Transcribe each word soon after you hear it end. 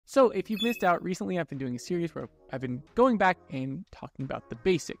So if you've missed out, recently I've been doing a series where I've been going back and talking about the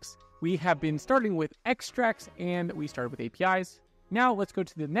basics. We have been starting with extracts and we started with APIs. Now let's go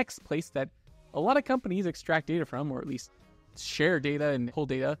to the next place that a lot of companies extract data from, or at least share data and pull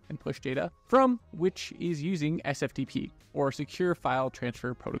data and push data from, which is using SFTP, or Secure File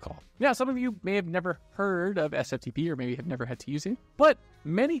Transfer Protocol. Now, some of you may have never heard of SFTP or maybe have never had to use it, but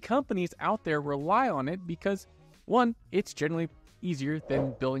many companies out there rely on it because, one, it's generally easier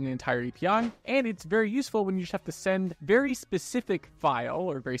than building an entire API, and it's very useful when you just have to send very specific file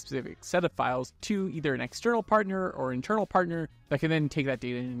or very specific set of files to either an external partner or internal partner that can then take that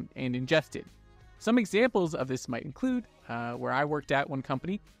data and ingest it. Some examples of this might include where I worked at one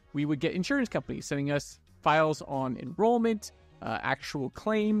company, we would get insurance companies sending us files on enrollment, actual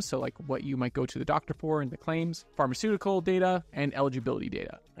claims, so like what you might go to the doctor for and the claims, pharmaceutical data, and eligibility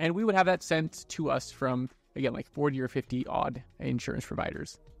data. And we would have that sent to us from, again, like 40 or 50 odd insurance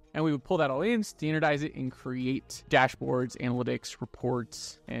providers. And we would pull that all in, standardize it, and create dashboards, analytics,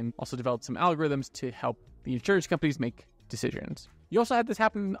 reports, and also develop some algorithms to help the insurance companies make decisions. You also had this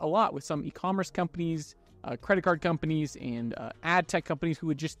happen a lot with some e-commerce companies, credit card companies, and ad tech companies who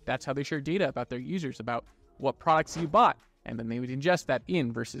would that's how they share data about their users, about what products you bought. And then they would ingest that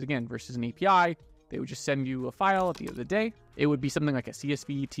in versus an API. They would just send you a file at the end of the day. It would be something like a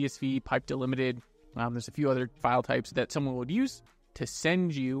CSV, TSV, pipe delimited. There's a few other file types that someone would use to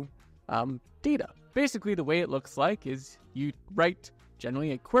send you data. Basically, the way it looks like is you write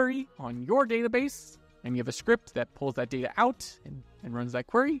generally a query on your database, and you have a script that pulls that data out and runs that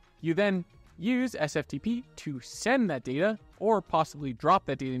query. You then use SFTP to send that data or possibly drop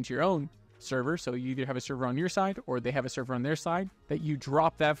that data into your own server. So you either have a server on your side or they have a server on their side that you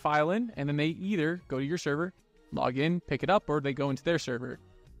drop that file in, and then they either go to your server, log in, pick it up, or they go into their server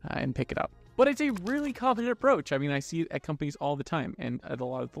and pick it up. But it's a really confident approach. I mean, I see it at companies all the time and at a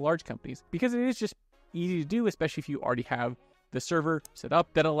lot of the large companies because it is just easy to do, especially if you already have the server set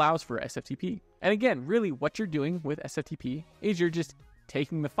up that allows for SFTP. And again, really what you're doing with SFTP is you're just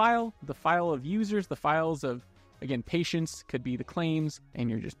taking the file of users, the files of, again, patients, could be the claims, and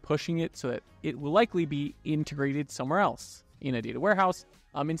you're just pushing it so that it will likely be integrated somewhere else in a data warehouse.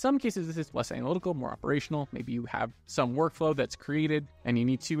 In some cases, this is less analytical, more operational. Maybe you have some workflow that's created and you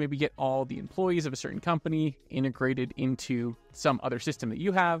need to maybe get all the employees of a certain company integrated into some other system that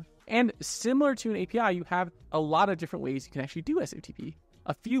you have. And similar to an API, you have a lot of different ways you can actually do SFTP.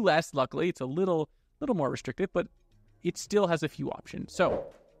 A few less, luckily. It's a little more restrictive, but it still has a few options. So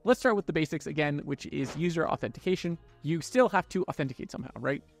let's start with the basics again, which is user authentication. You still have to authenticate somehow,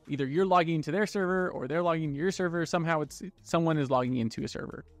 right? Either you're logging into their server or they're logging into your server. Somehow someone is logging into a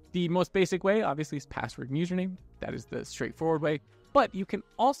server. The most basic way, obviously, is password and username. That is the straightforward way. But you can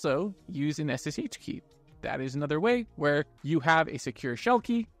also use an SSH key. That is another way where you have a secure shell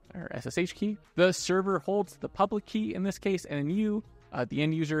key or SSH key. The server holds the public key in this case, and then you, the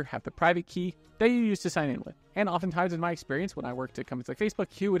end user, have the private key that you use to sign in with. And oftentimes, in my experience, when I worked at companies like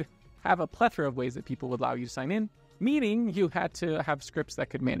Facebook, you would have a plethora of ways that people would allow you to sign in, meaning you had to have scripts that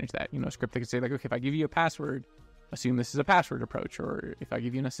could manage that. A script that could say, like, okay, if I give you a password, assume this is a password approach, or if I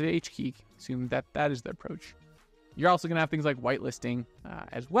give you an SSH key, assume that that is the approach. You're also going to have things like whitelisting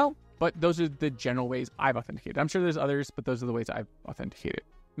as well, but those are the general ways I've authenticated. I'm sure there's others, but those are the ways I've authenticated.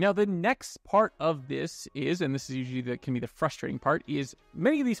 Now, the next part of this is, and this is usually can be the frustrating part, is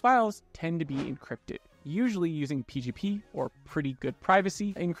many of these files tend to be encrypted, usually using PGP or pretty good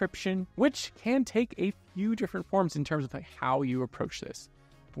privacy encryption, which can take a few different forms in terms of how you approach this.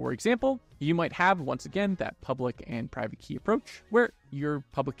 For example, you might have, once again, that public and private key approach, where your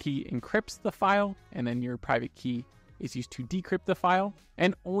public key encrypts the file, and then your private key is used to decrypt the file,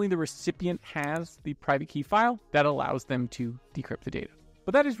 and only the recipient has the private key file that allows them to decrypt the data.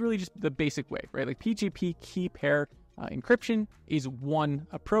 But that is really just the basic way, right? Like PGP key pair encryption is one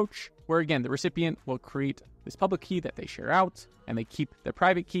approach where, again, the recipient will create this public key that they share out, and they keep the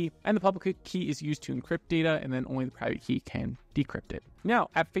private key, and the public key is used to encrypt data, and then only the private key can decrypt it. Now,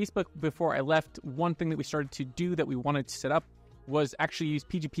 at Facebook, before I left, one thing that we started to do that we wanted to set up was actually use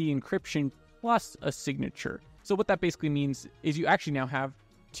PGP encryption plus a signature. So what that basically means is you actually now have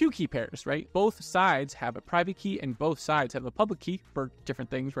two key pairs, right? Both sides have a private key and both sides have a public key for different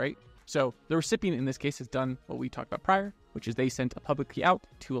things, right? So the recipient in this case has done what we talked about prior, which is they sent a public key out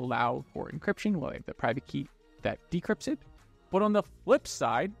to allow for encryption while they have the private key that decrypts it. But on the flip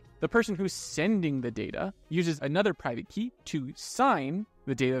side, the person who's sending the data uses another private key to sign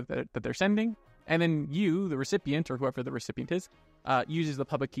the data that they're sending. And then you, the recipient, or whoever the recipient is, uses the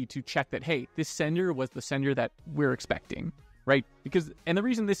public key to check that, hey, this sender was the sender that we're expecting, right? And the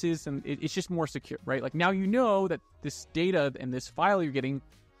reason this is, and it's just more secure, right? Like now you know that this data and this file you're getting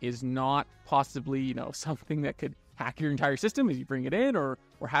is not possibly, something that could hack your entire system as you bring it in, or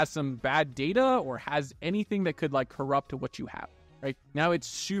has some bad data, or has anything that could like corrupt what you have, right? Now it's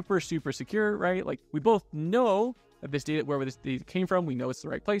super, super secure, right? Like we both know that this data, wherever this data came from, we know it's the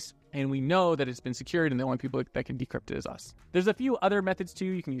right place, and we know that it's been secured, and the only people that can decrypt it is us. There's a few other methods too.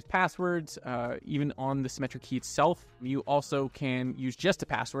 You can use passwords, even on the symmetric key itself. You also can use just a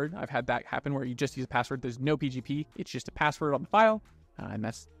password. I've had that happen where you just use a password. There's no PGP. It's just a password on the file, and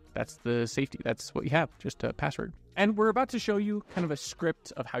that's the safety. That's what you have, just a password. And we're about to show you kind of a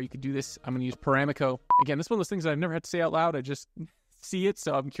script of how you could do this. I'm going to use Paramico. Again, this is one of those things that I've never had to say out loud. I just see it,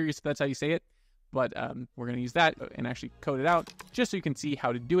 so I'm curious if that's how you say it. But we're going to use that and actually code it out just so you can see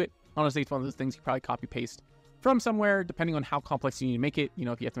how to do it. Honestly, it's one of those things you probably copy paste from somewhere, depending on how complex you need to make it.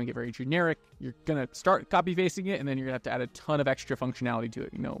 If you have to make it very generic, you're going to start copy pasting it, and then you're going to have to add a ton of extra functionality to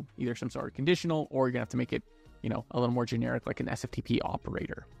it. Either some sort of conditional, or you're going to have to make it, a little more generic, like an SFTP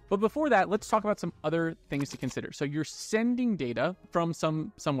operator. But before that, let's talk about some other things to consider. So you're sending data from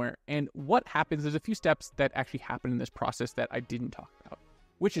somewhere, and what happens, there's a few steps that actually happen in this process that I didn't talk about,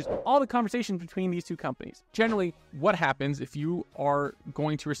 which is all the conversations between these two companies. Generally, what happens if you are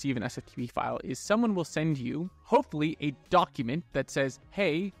going to receive an SFTP file is someone will send you, hopefully, a document that says,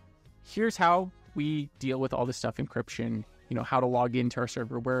 hey, here's how we deal with all this stuff, encryption, how to log into our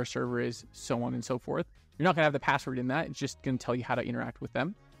server, where our server is, so on and so forth. You're not going to have the password in that. It's just going to tell you how to interact with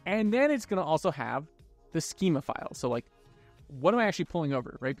them. And then it's going to also have the schema file. So like, what am I actually pulling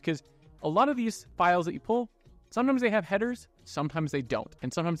over, right? Because a lot of these files that you pull, sometimes they have headers, sometimes they don't.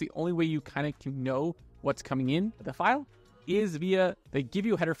 And sometimes the only way you kind of can know what's coming in the file is via, they give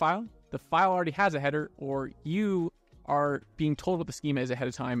you a header file, the file already has a header, or you are being told what the schema is ahead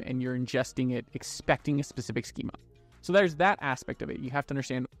of time and you're ingesting it, expecting a specific schema. So there's that aspect of it. You have to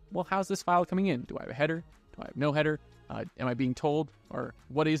understand, well, how's this file coming in? Do I have a header? Do I have no header? Am I being told? Or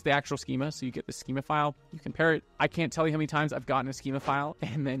what is the actual schema? So you get the schema file, you compare it. I can't tell you how many times I've gotten a schema file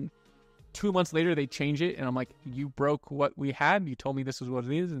and then 2 months later they change it and I'm like, you broke what we had. You told me this is what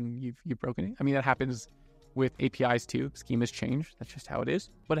it is and you've broken it. I mean, that happens with APIs too. Schemas change. That's just how it is,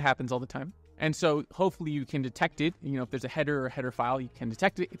 but it happens all the time. And so hopefully you can detect it. If there's a header or a header file, you can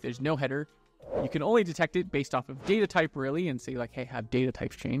detect it. If there's no header, you can only detect it based off of data type really, and say like, hey, have data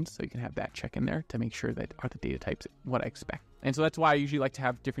types changed? So you can have that check in there to make sure that are the data types what I expect. And so that's why I usually like to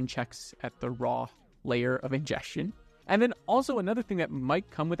have different checks at the raw layer of ingestion. And then also another thing that might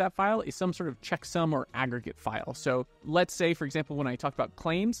come with that file is some sort of checksum or aggregate file. So let's say, for example, when I talk about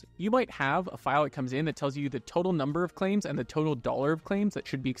claims, you might have a file that comes in that tells you the total number of claims and the total dollar of claims that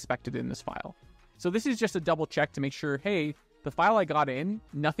should be expected in this file. So this is just a double check to make sure, hey, the file I got in,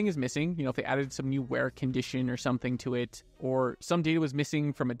 nothing is missing. If they added some new where condition or something to it, or some data was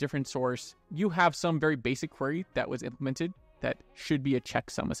missing from a different source, you have some very basic query that was implemented that should be a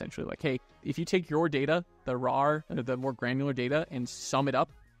checksum essentially. Like, hey, if you take your data, the raw, the more granular data, and sum it up,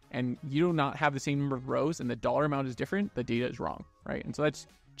 and you do not have the same number of rows and the dollar amount is different, the data is wrong, right? And so that's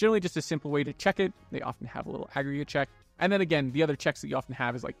generally just a simple way to check it. They often have a little aggregate check. And then again, the other checks that you often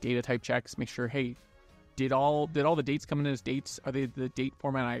have is like data type checks. Make sure, hey, did all the dates come in as dates? Are they the date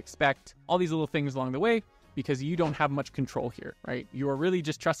format I expect? All these little things along the way, because you don't have much control here, right? You are really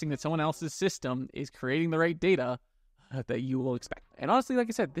just trusting that someone else's system is creating the right data that you will expect. And honestly, like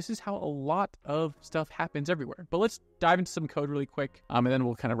I said, this is how a lot of stuff happens everywhere. But let's dive into some code really quick, and then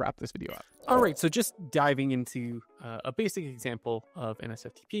we'll kind of wrap this video up. All right, so just diving into a basic example of an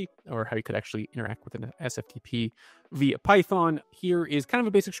SFTP, or how you could actually interact with an SFTP via Python. Here is kind of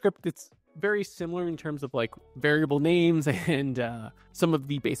a basic script that's very similar in terms of like variable names and some of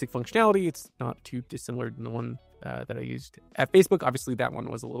the basic functionality. It's not too dissimilar than the one that I used at Facebook. Obviously, that one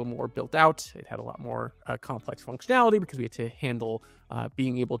was a little more built out. It had a lot more complex functionality because we had to handle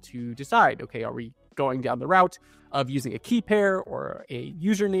being able to decide, okay, are we going down the route of using a key pair or a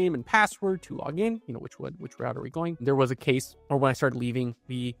username and password to log in? Which route are we going? There was a case, or when I started leaving,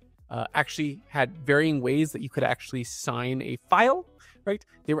 we actually had varying ways that you could actually sign a file. Right?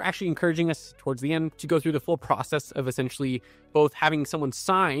 They were actually encouraging us towards the end to go through the full process of essentially both having someone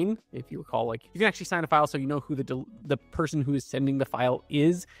sign, if you recall, like you can actually sign a file so you know who the person who is sending the file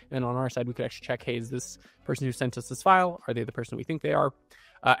is. And on our side, we could actually check, hey, is this person who sent us this file? Are they the person we think they are?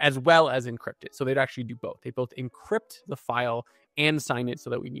 As well as encrypt it. So they'd actually do both. They both encrypt the file and sign it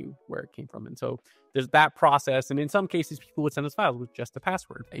so that we knew where it came from. And so there's that process. And in some cases, people would send us files with just the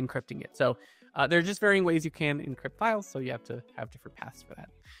password encrypting it. So there are just varying ways you can encrypt files. So you have to have different paths for that.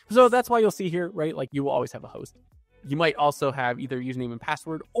 So that's why you'll see here, right? Like you will always have a host. You might also have either username and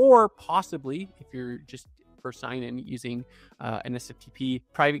password, or possibly if you're just for sign in using an SFTP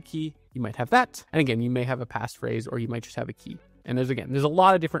private key, you might have that. And again, you may have a passphrase, or you might just have a key. And there's a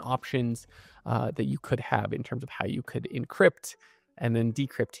lot of different options that you could have in terms of how you could encrypt and then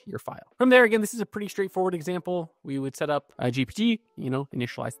decrypt your file. From there, again, this is a pretty straightforward example. We would set up a GPG,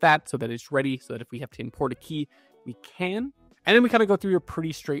 initialize that so that it's ready, so that if we have to import a key, we can. And then we kind of go through a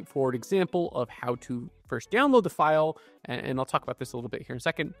pretty straightforward example of how to first download the file, and I'll talk about this a little bit here in a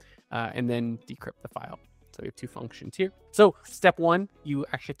second, and then decrypt the file. So we have two functions here. So step one, you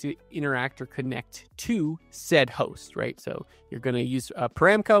actually have to interact or connect to said host, right? So you're going to use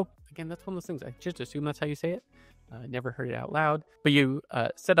paramco. Again, that's one of those things. I just assume that's how you say it. Never heard it out loud. But you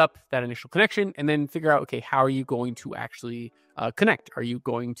set up that initial connection and then figure out, okay, how are you going to actually connect? Are you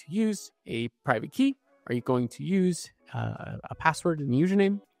going to use a private key? Are you going to use a password and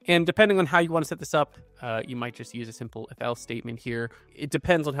username? And depending on how you want to set this up, you might just use a simple if-else statement here. It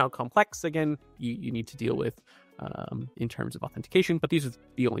depends on how complex, again, you need to deal with in terms of authentication, but these are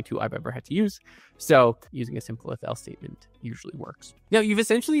the only two I've ever had to use. So using a simple if-else statement usually works. Now, you've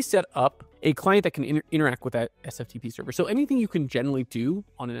essentially set up a client that can interact with that SFTP server. So anything you can generally do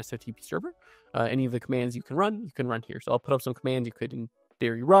on an SFTP server, any of the commands you can run here. So I'll put up some commands you could in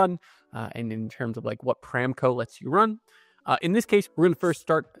theory run, and in terms of like what paramco lets you run. In this case, we're going to first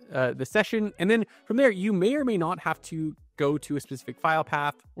start the session, and then from there, you may or may not have to go to a specific file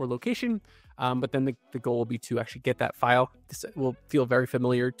path or location, but then the goal will be to actually get that file. This will feel very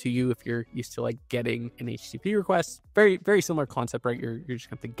familiar to you if you're used to like getting an HTTP request. Very, very similar concept, right? You're just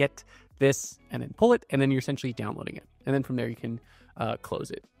going to get this and then pull it, and then you're essentially downloading it. And then from there, you can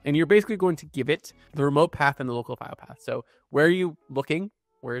close it. And you're basically going to give it the remote path and the local file path. So where are you looking?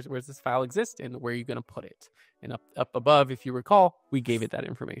 Where's this file exist, and where are you going to put it? And up above, if you recall, we gave it that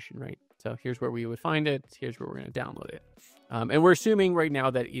information, right? So here's where we would find it. Here's where we're going to download it. And we're assuming right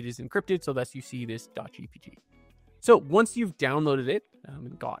now that it is encrypted, so that's you see this .gpg. So once you've downloaded it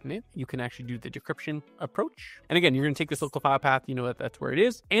and gotten it, you can actually do the decryption approach. And again, you're going to take this local file path, that's where it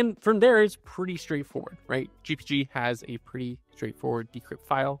is. And from there, it's pretty straightforward, right? GPG has a pretty straightforward decrypt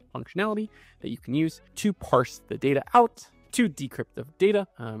file functionality that you can use to parse the data out, to decrypt the data,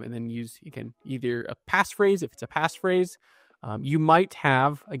 and then use, again, either a passphrase, if it's a passphrase. You might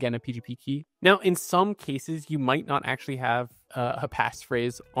have, again, a PGP key. Now, in some cases, you might not actually have a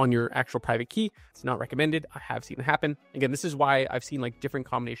passphrase on your actual private key. It's not recommended. I have seen it happen. Again, this is why I've seen like different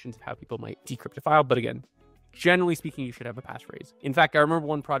combinations of how people might decrypt a file. But again, generally speaking, you should have a passphrase. In fact, I remember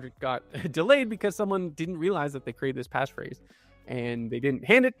one project got delayed because someone didn't realize that they created this passphrase, and they didn't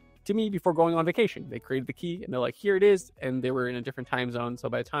hand it to me before going on vacation. They created the key and they're like, here it is. And they were in a different time zone. So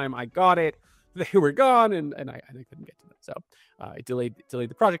by the time I got it, they were gone, and I couldn't get to them. So it delayed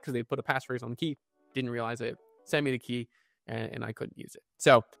the project because they put a passphrase on the key, didn't realize it, sent me the key, and I couldn't use it.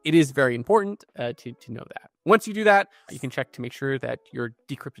 So it is very important to know that. Once you do that, you can check to make sure that your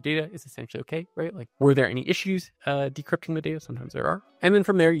decrypted data is essentially okay, right? Like, were there any issues decrypting the data? Sometimes there are. And then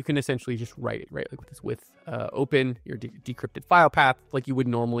from there, you can essentially just write it, right? Like with open your decrypted file path, like you would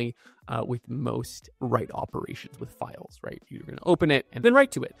normally with most write operations with files, right? You're going to open it and then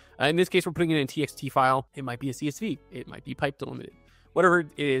write to it. In this case, we're putting it in a TXT file. It might be a CSV. It might be pipe delimited. Whatever it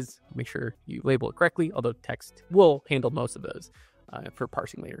is, make sure you label it correctly, although text will handle most of those for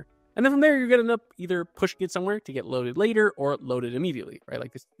parsing later. And then from there, you're going to end up either pushing it somewhere to get loaded later or loaded immediately, right?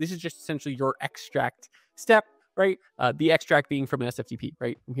 Like this is just essentially your extract step, right? The extract being from an SFTP,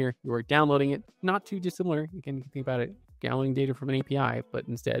 right? From here, you're downloading it, not too dissimilar. Again, you can think about it, downloading data from an API, but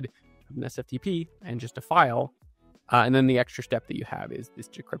instead of an SFTP and just a file. And then the extra step that you have is this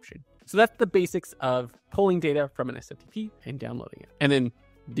decryption. So that's the basics of pulling data from an SFTP and downloading it, and then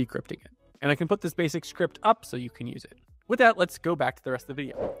decrypting it. And I can put this basic script up so you can use it. With that, let's go back to the rest of the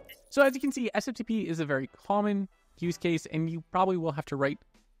video. So as you can see, SFTP is a very common use case, and you probably will have to write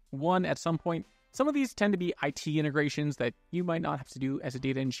one at some point. Some of these tend to be IT integrations that you might not have to do as a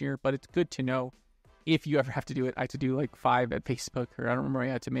data engineer, but it's good to know if you ever have to do it. I had to do like 5 at Facebook, or I don't remember what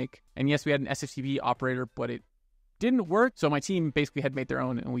I had to make. And yes, we had an SFTP operator, but it didn't work. So my team basically had made their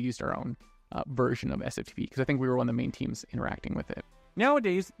own, and we used our own version of SFTP because I think we were one of the main teams interacting with it.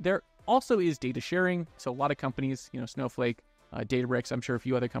 Nowadays, there also is data sharing. So a lot of companies, Snowflake, Databricks, I'm sure a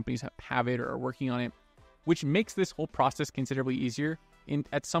few other companies have it or are working on it, which makes this whole process considerably easier. And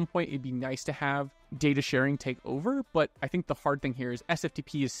at some point, it'd be nice to have data sharing take over. But I think the hard thing here is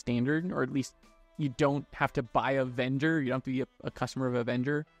SFTP is standard, or at least you don't have to buy a vendor. You don't have to be a customer of a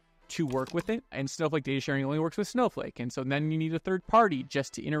vendor to work with it. And Snowflake data sharing only works with Snowflake. And so then you need a third party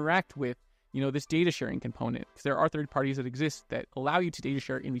just to interact with this data sharing component. Because there are third parties that exist that allow you to data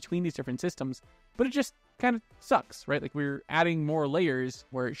share in between these different systems, but it just kind of sucks, right? Like we're adding more layers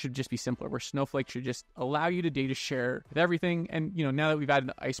where it should just be simpler, where Snowflake should just allow you to data share with everything. And, now that we've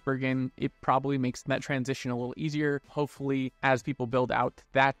added Iceberg in, it probably makes that transition a little easier. Hopefully, as people build out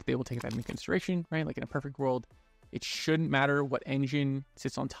that, they will take that into consideration, right? Like in a perfect world, it shouldn't matter what engine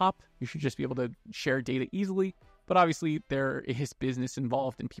sits on top. You should just be able to share data easily. But obviously, there is business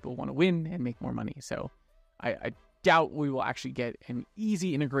involved and people want to win and make more money. So I doubt we will actually get an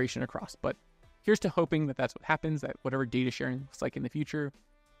easy integration across. But here's to hoping that that's what happens, that whatever data sharing looks like in the future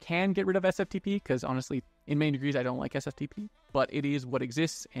can get rid of SFTP, because honestly, in many degrees, I don't like SFTP, but it is what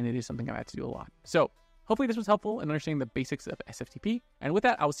exists, and it is something I've had to do a lot. So hopefully this was helpful in understanding the basics of SFTP. And with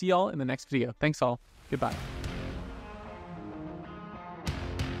that, I will see y'all in the next video. Thanks all. Goodbye.